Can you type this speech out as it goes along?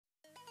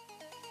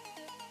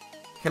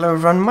Hello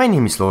everyone, my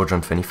name is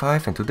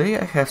LordJohn25 and today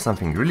I have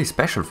something really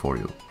special for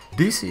you.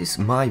 This is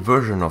my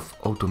version of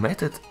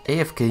automated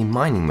AFK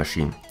mining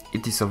machine.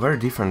 It is a very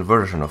different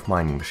version of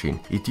mining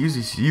machine. It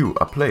uses you,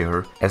 a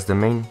player, as the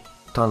main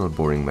tunnel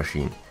boring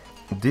machine.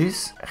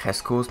 This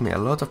has caused me a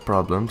lot of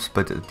problems,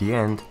 but at the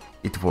end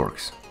it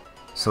works.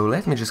 So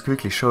let me just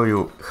quickly show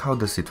you how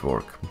does it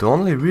work. The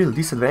only real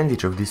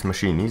disadvantage of this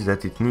machine is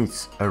that it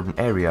needs an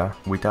area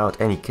without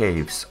any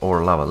caves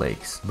or lava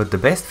lakes. But the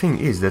best thing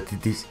is that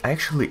it is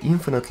actually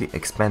infinitely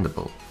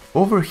expandable.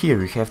 Over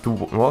here you have to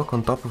walk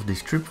on top of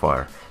this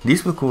tripwire.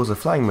 This will cause a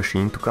flying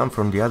machine to come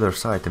from the other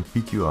side and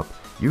pick you up.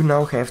 You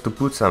now have to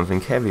put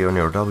something heavy on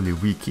your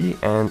WV key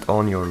and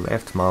on your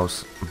left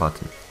mouse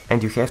button.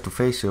 And you have to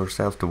face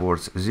yourself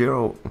towards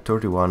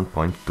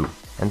 0.31.2.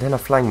 And then a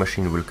flying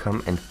machine will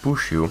come and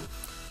push you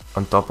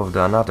on top of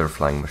another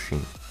flying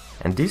machine.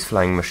 And this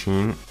flying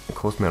machine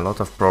caused me a lot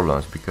of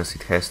problems because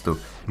it has to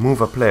move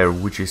a player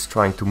which is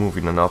trying to move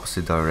in an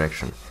opposite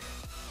direction.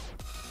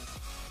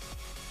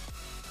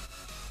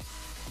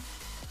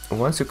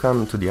 Once you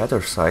come to the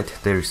other side,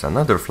 there is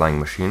another flying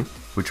machine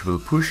which will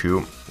push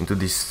you into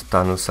this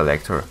tunnel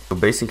selector. So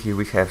basically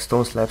we have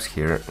stone slabs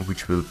here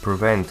which will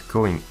prevent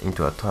going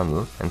into a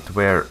tunnel, and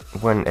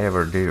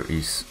whenever there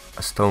is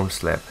a stone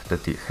slab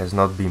that it has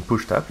not been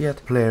pushed up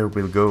yet, player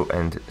will go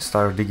and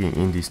start digging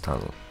in this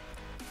tunnel.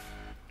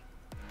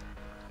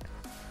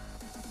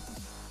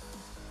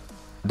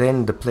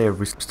 Then the player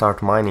will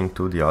start mining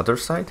to the other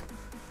side.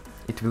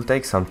 It will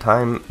take some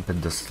time,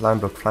 but the slime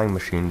block flying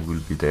machine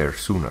will be there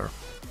sooner.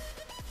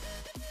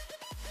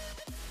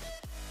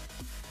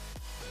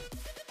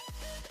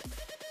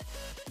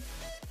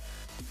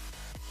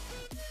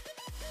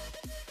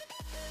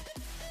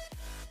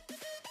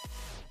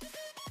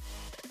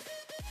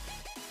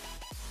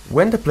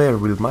 When the player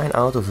will mine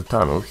out of the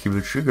tunnel, he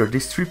will trigger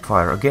this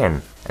tripwire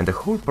again, and the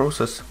whole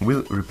process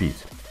will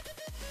repeat.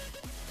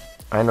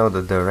 I know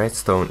that the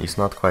redstone is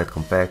not quite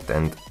compact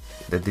and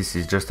that this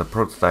is just a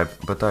prototype,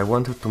 but I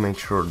wanted to make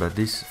sure that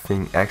this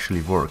thing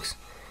actually works.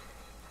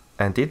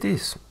 And it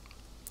is.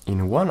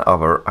 In 1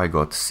 hour I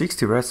got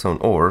 60 redstone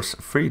ores,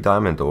 3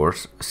 diamond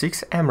ores,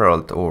 6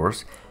 emerald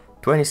ores,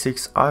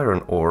 26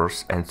 iron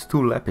ores and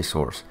 2 lapis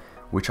ores,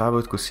 which I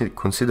would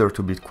consider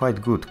to be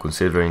quite good,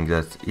 considering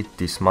that it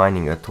is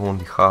mining at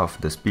only half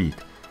the speed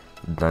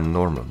than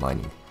normal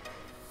mining.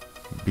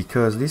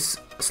 Because this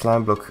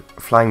slime block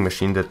flying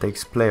machine that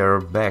takes player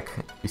back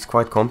is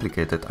quite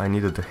complicated, I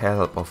needed the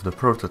help of the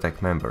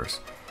Prototech members,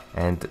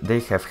 and they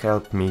have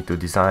helped me to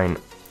design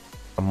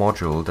a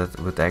module that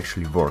would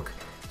actually work.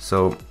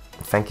 So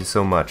thank you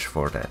so much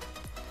for that.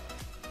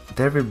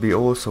 There will be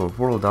also a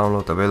world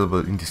download available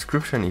in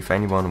description if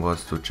anyone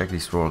wants to check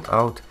this world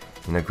out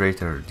in a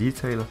greater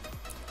detail.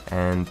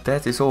 And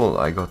that is all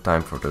I got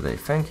time for today.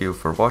 Thank you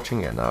for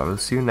watching and I will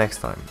see you next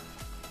time.